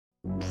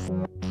It's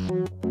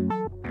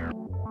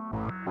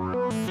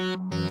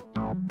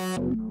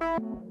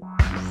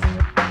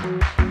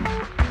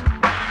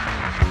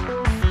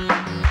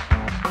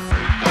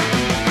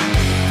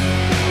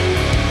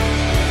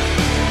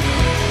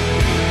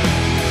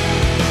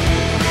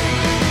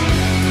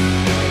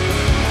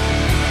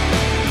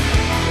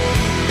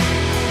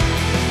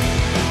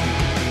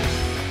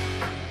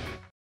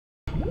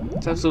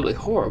absolutely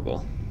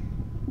horrible.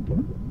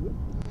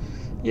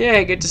 Yeah,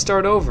 I get to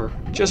start over.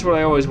 Just what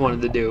I always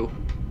wanted to do.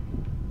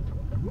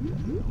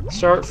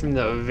 Start from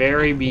the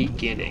very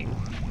beginning.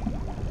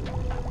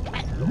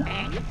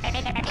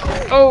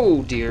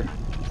 Oh dear.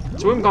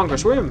 Swim, Conker,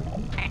 swim!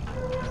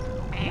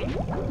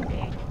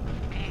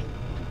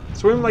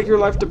 Swim like your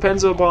life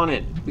depends upon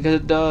it, because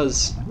it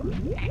does.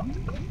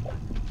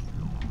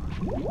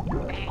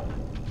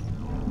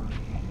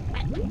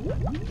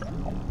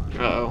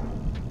 Uh-oh.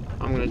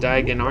 I'm gonna die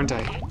again, aren't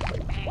I?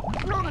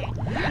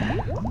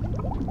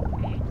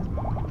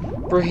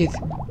 Breathe.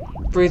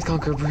 Breathe,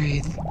 Conker,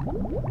 breathe.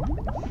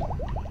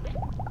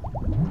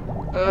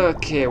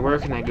 Okay, where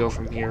can I go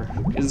from here?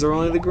 Is there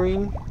only the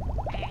green?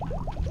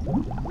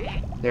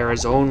 There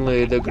is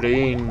only the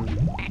green.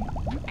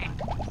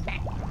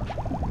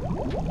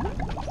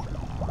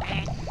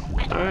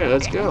 Alright,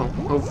 let's go.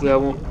 Hopefully I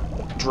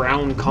won't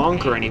drown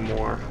Conker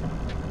anymore.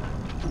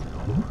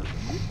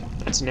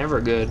 That's never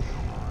good.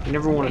 You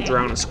never want to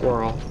drown a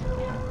squirrel.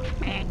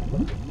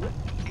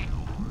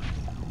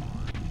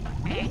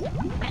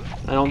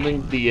 I don't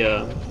think the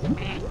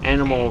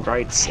animal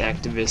rights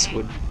activists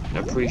would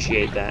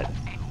appreciate that.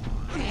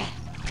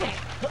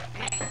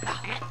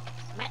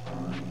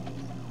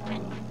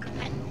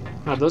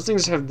 Wow, those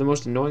things have the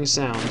most annoying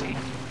sound.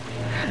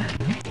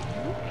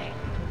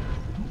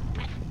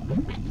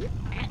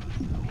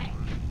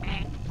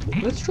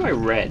 Let's try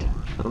red.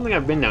 I don't think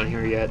I've been down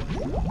here yet.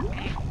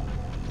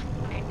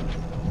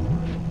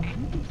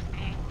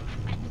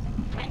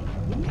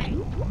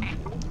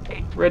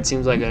 Red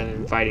seems like an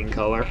inviting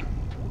color.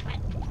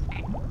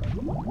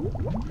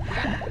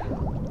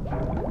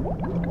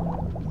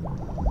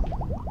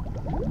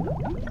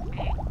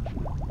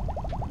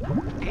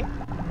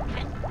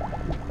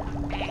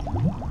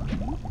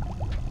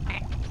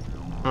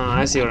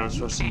 I see what I'm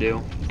supposed to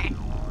do.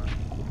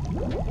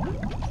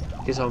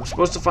 Okay, so I'm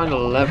supposed to find a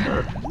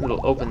lever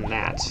that'll open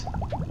that.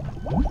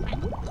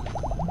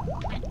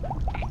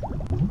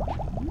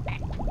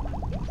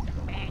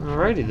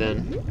 Alrighty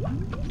then.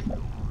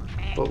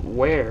 But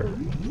where?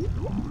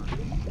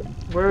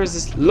 Where is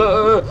this?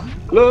 La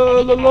la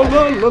la la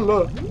la la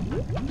la.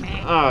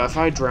 Ah, if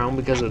I drown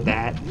because of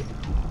that.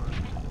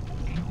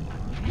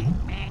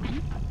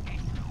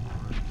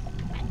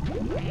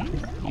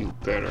 You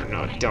better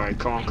not die,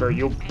 Conker.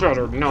 You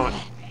better not.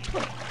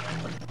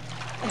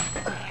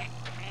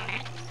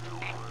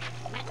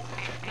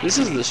 This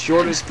is the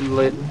shortest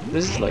lit.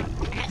 This is like,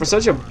 for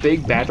such a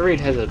big battery, it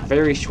has a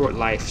very short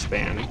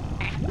lifespan.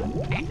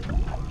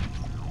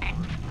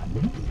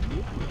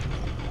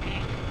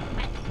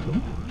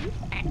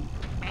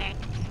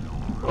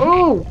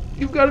 Oh,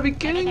 you've got to be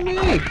kidding me!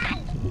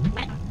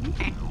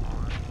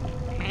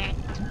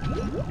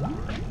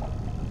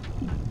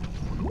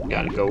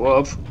 Gotta go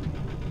up.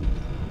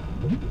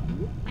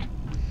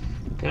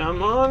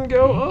 Come on,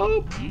 go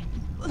up!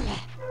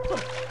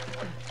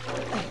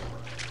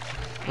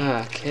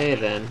 Okay,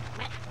 then.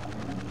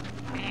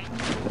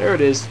 There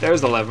it is.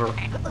 There's the lever.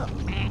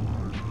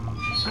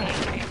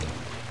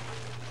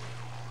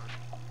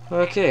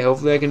 Okay,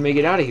 hopefully I can make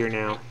it out of here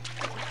now.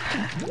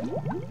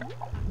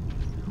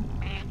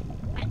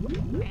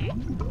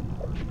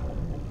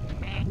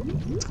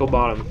 Let's go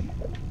bottom.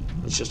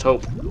 Let's just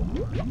hope.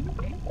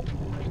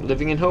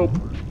 Living in hope.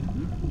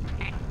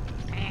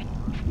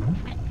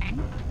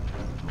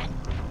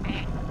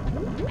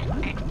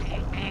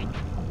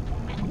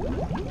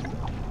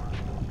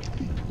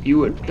 You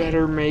would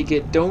better make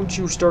it. Don't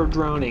you start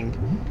drowning.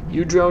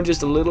 You drown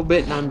just a little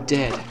bit and I'm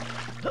dead.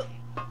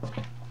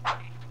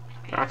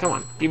 Ah, come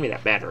on. Give me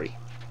that battery.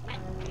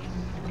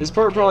 This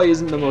part probably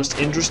isn't the most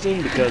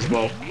interesting because,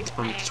 well,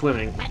 I'm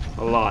swimming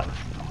a lot.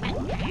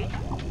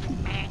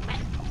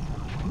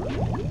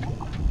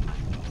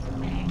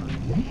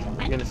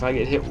 And if I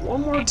get hit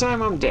one more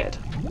time, I'm dead.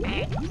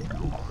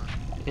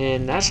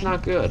 And that's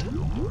not good.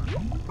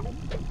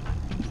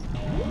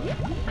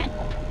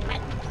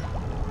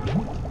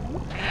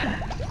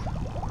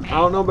 I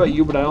don't know about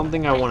you, but I don't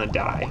think I want to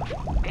die.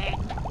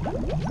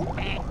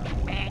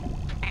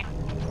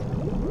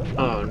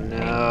 Oh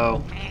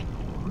no.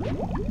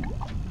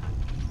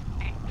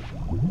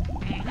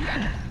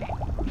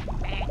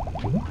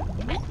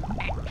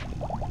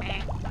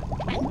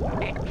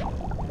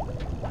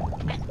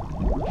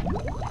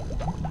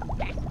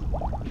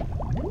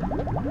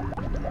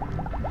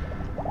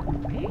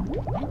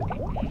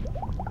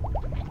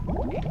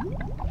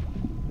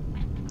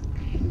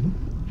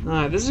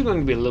 This is going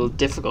to be a little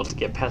difficult to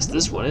get past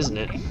this one, isn't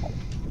it?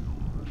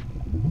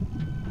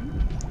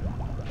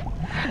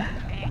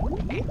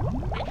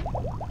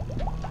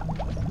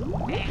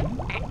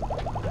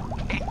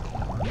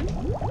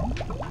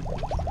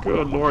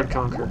 Good Lord,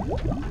 Conker.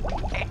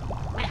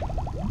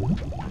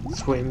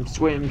 Swim,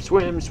 swim,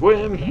 swim,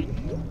 swim.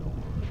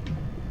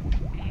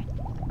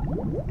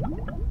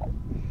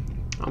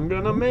 I'm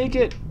gonna make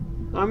it.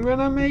 I'm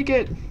gonna make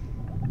it.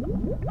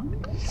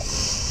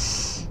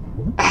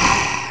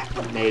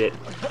 I made it.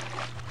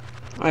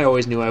 I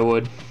always knew I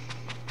would.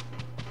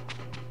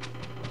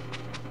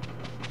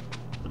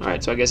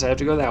 Alright, so I guess I have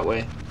to go that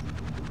way.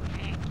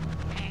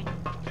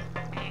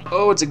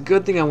 Oh, it's a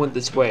good thing I went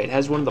this way. It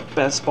has one of the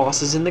best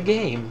bosses in the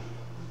game.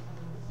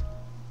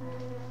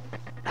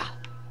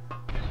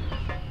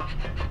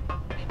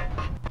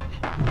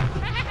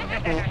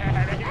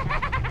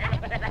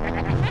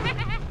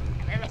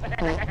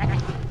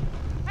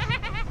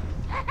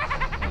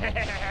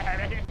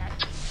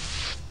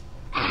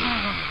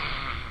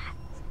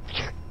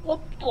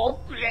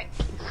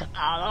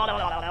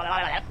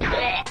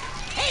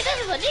 Hey,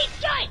 this is a neat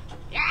joint!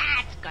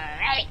 That's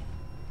great!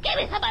 Give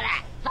me some of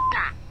that!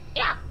 Fucker!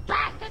 You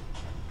bastard!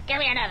 Give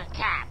me another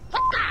tab!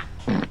 Fucker!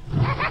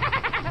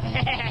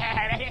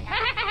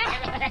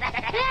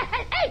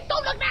 Hey,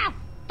 don't look now!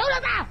 Don't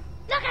look now!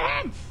 Look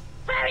at him!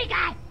 Furry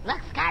guy!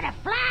 Looks kind of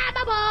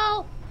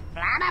flammable!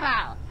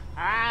 Flammable! Oh,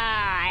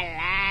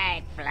 I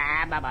like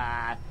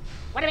flammable.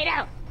 What do we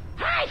do?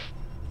 Hide!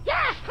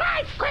 Yes,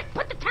 hide! Quick,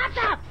 put the tabs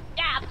up!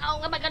 Yeah, oh,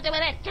 what am I gonna do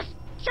with it? Just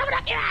shove it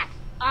up your ass!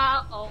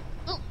 Oh.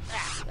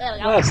 There we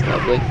go. That's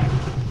lovely.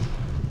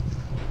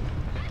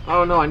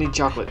 Oh no, I need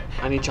chocolate.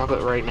 I need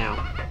chocolate right now.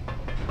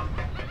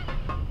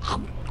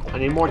 I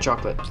need more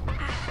chocolate.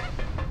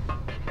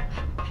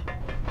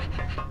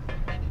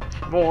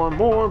 More,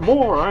 more,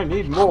 more! I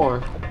need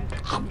more!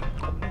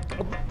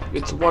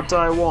 It's what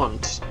I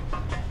want.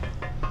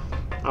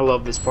 I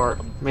love this part,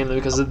 mainly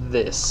because of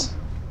this.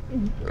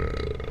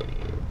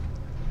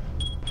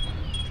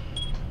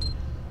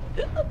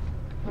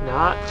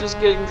 Not just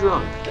getting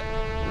drunk,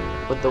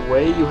 but the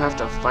way you have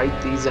to fight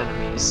these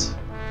enemies.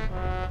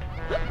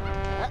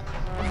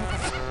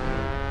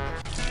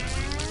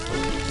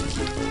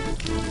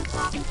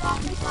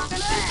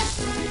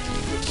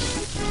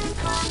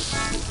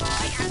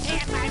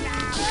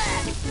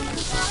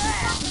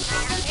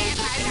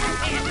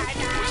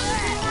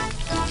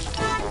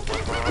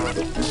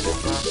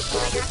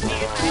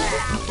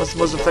 What's the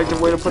most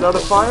effective way to put out a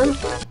fire?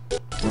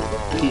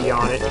 Pee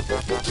on it.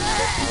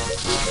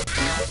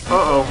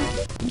 Uh-oh.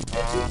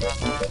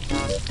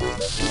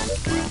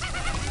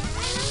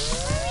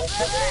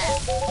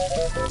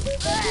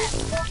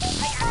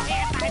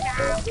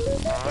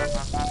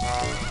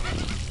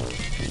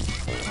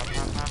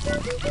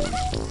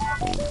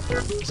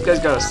 This guy's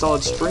got a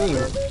solid stream.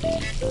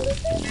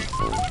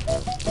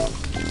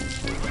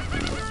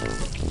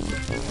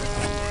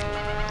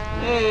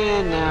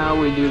 And now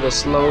we do the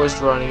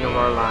slowest running of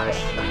our life.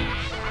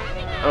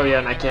 Oh yeah,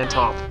 and I can't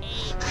hop.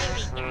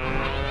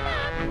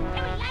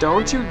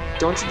 Don't you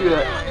do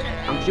that.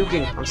 I'm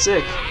puking. I'm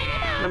sick.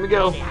 Let me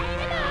go.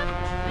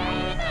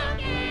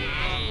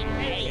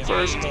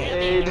 First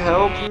aid,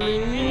 help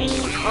me.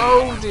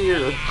 Oh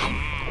dear.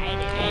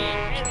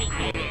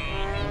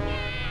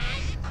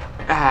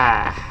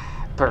 Ah,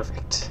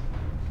 perfect.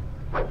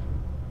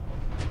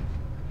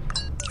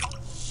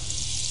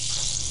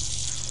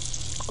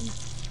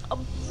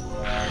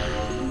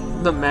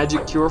 The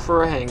magic cure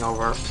for a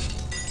hangover.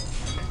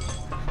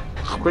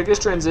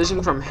 Quickest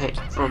transition from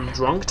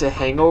drunk to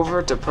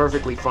hangover to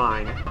perfectly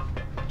fine.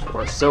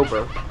 Or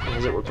sober,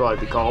 as it would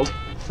probably be called.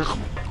 But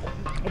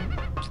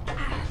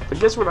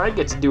guess what I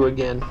get to do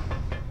again?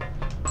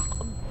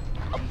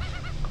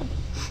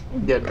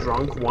 Get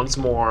drunk once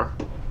more.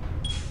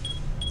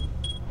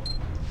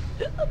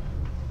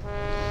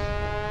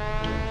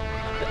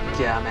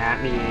 Come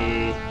at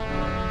me.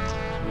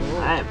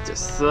 I'm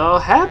just so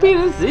happy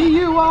to see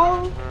you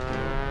all.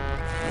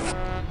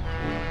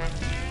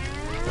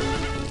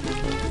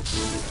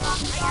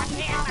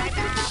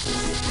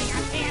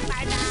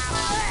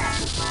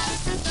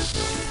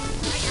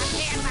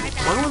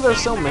 Why were there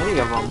so many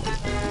of them?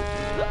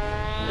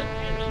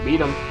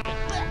 Beat him.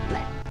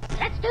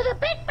 Let's do the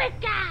big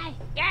guy!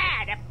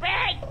 Yeah, the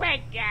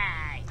big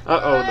guy!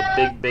 Uh-oh,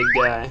 the big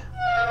guy.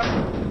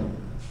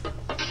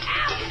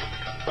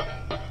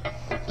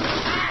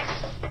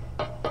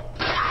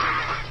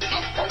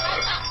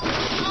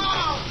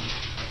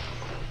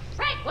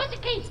 Frank, where's the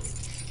key?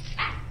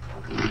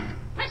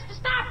 Press the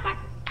start button.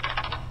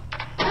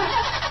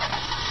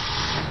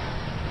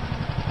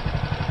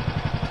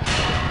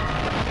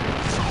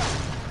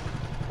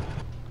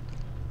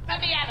 Let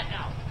me have a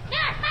go.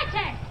 Yeah, it's my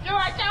turn.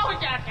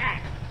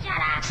 Shut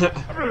up.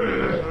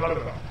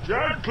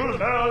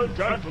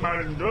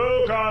 Gentlemen,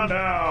 do calm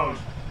down.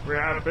 We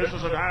have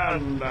business at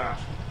hand.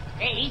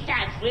 Hey, he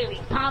sounds really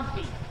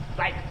pumpy.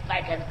 Like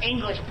an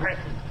English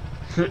person.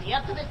 Is he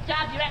up to this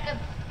job, you reckon?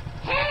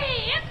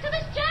 Hey, up to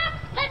this job?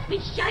 Let me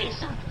show you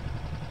something.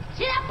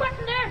 See that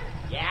button there?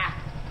 Yeah.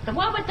 The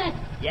one with the...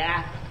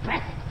 Yeah,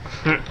 press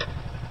it.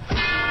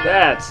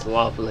 That's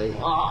lovely.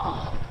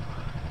 Oh,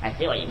 I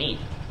see what you mean.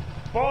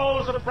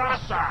 Balls of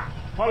brassa,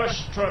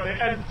 polished to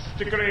the nth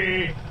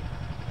degree.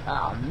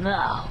 Oh,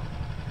 no.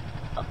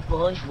 A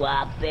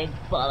bourgeois big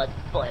bollock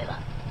boiler.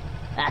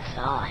 That's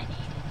all I need.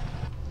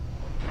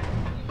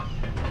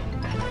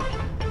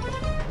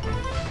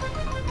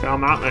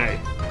 Come at me.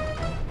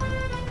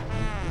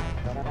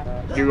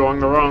 You're going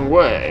the wrong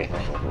way.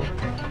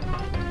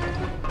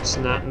 It's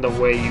not the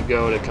way you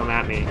go to come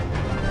at me.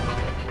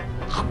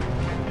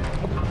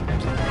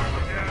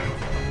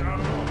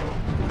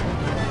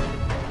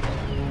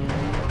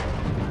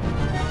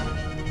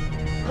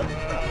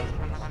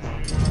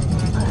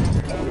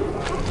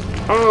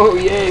 Oh,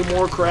 yay,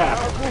 more crap.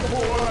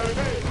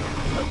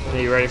 Are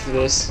you ready for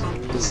this?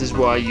 This is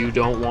why you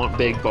don't want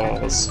big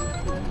balls.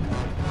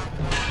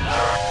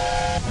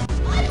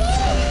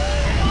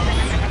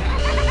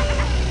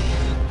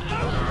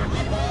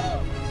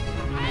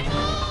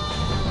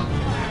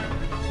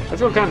 I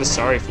feel kind of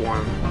sorry for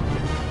him.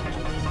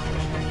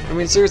 I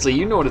mean, seriously,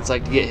 you know what it's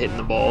like to get hit in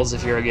the balls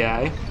if you're a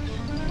guy.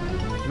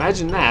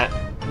 Imagine that,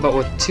 but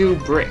with 2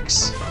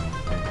 bricks.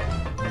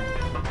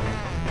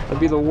 That'd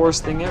be the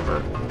worst thing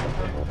ever.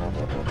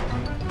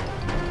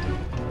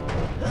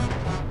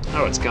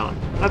 Oh, it's gone.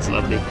 That's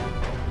lovely.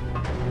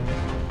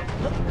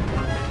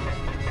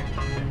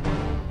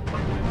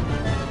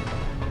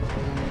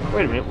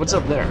 Wait a minute, what's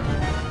up there?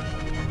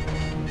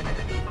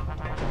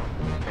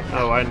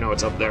 Oh, I know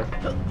what's up there.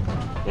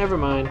 Never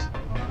mind.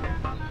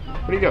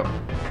 Where'd he go?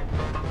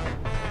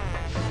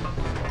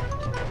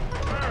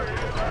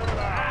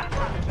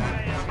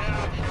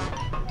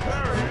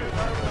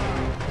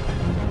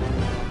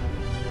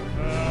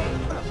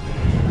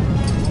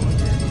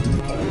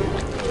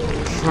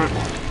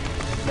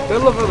 I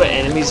love how the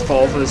enemies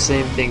fall for the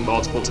same thing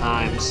multiple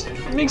times.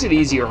 It makes it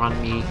easier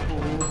on me.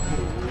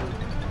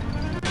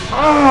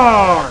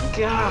 Oh,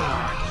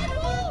 God.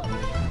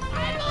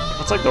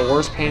 That's like the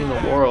worst pain in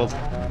the world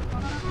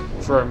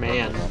for a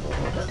man.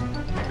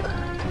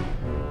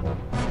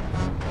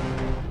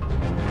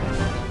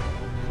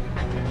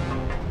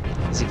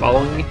 Is he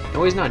following me?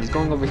 No, he's not. He's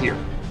going over here.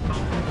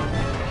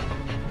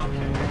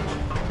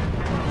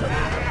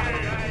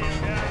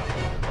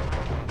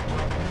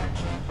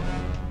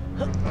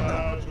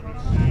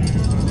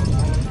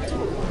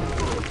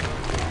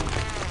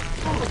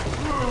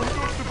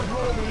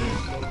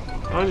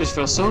 I just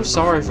feel so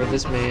sorry for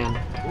this man.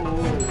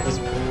 This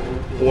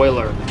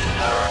boiler.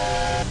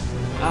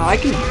 I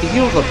can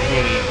feel the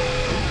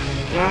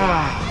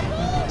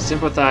pain.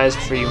 Sympathize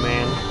for you,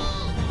 man.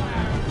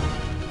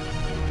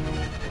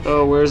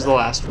 Oh, where's the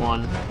last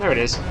one? There it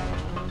is.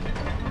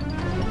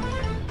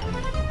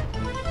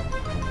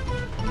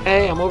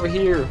 Hey, I'm over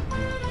here.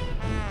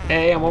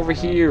 Hey, I'm over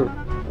here.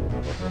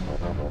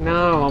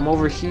 No, I'm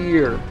over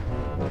here.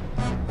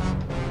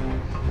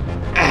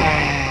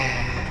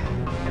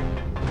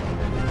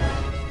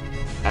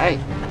 Hey,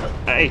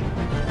 hey,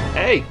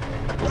 hey,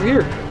 over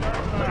here.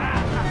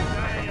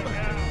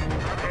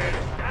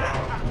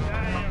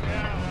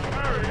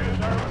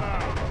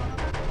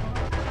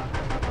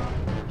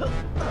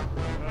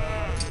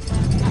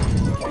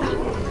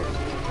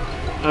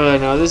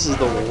 No, this is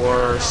the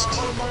worst.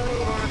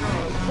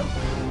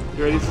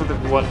 You ready for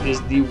what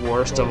is the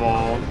worst of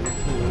all?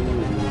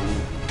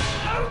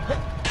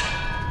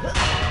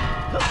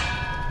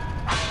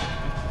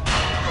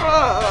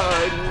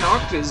 I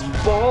knocked his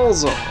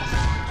balls off.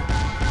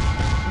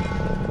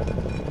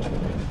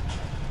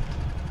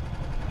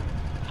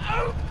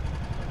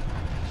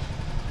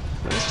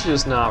 That's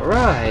just not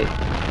right.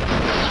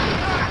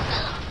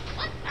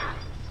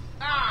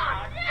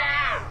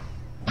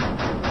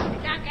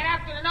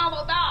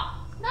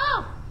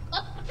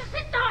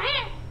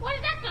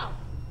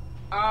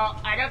 Oh,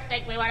 I don't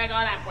think we want to go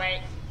that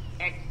way.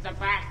 It's the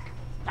back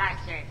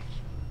passage.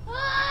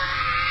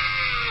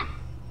 Ah!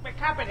 We're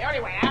covered the only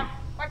way out.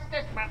 What's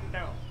this button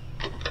do?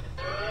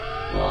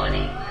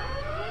 Warning.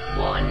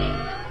 Warning.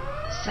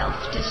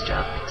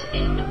 Self-destruct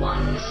in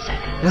 1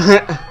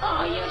 second.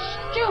 Oh, you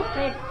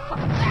stupid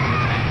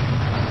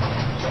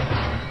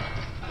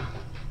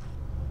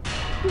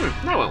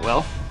That went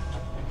well.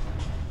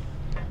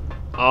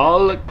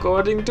 All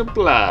according to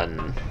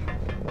plan.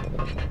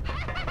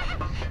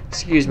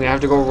 Excuse me, I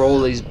have to go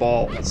roll these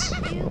balls.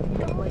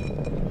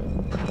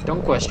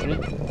 Don't question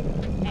it.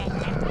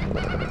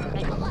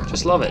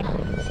 Just love it.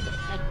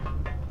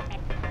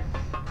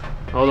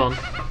 Hold on.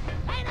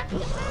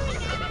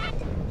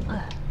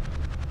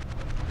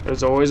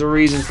 There's always a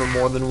reason for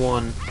more than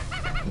one.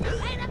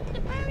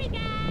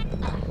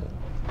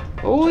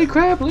 Holy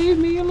crap, leave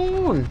me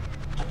alone.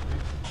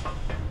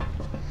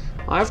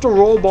 I have to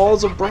roll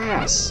balls of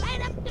brass.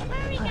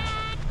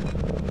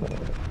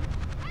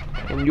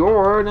 And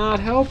you're not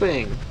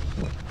helping.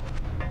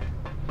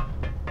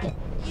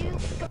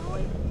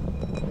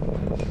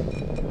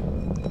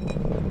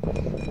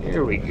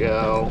 Here we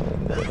go.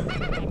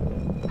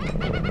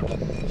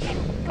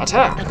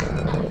 Attack!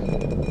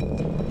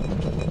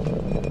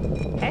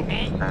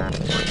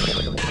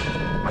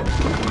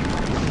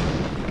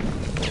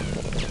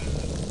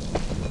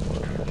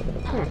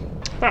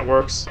 That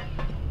works.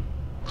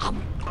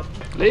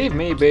 Leave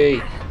me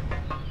be.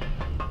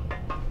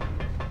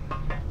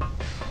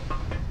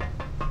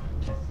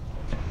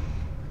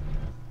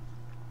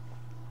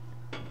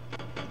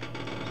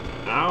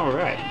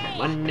 Alright.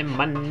 Money,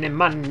 money,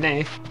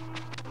 money.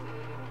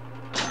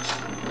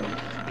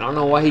 I don't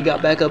know why he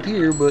got back up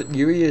here, but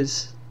here he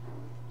is.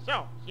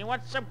 So, you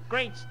want some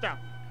great stuff?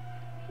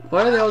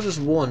 Why are they all just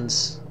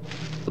ones?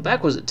 The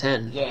back was at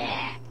 10.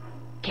 Yeah.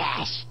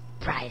 Cash.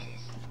 Prizes.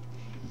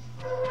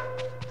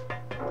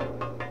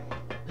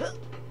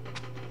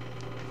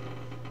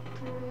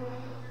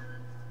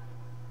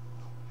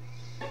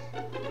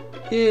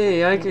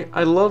 Yay,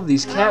 I love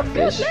these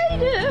catfish.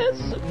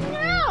 Ladies!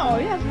 Now,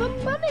 here's the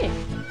money.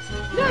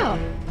 Now,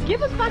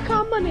 give us back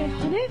our money,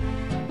 honey,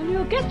 and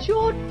you'll get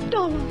your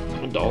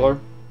 $1. $1?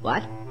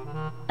 What?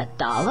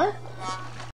 $1?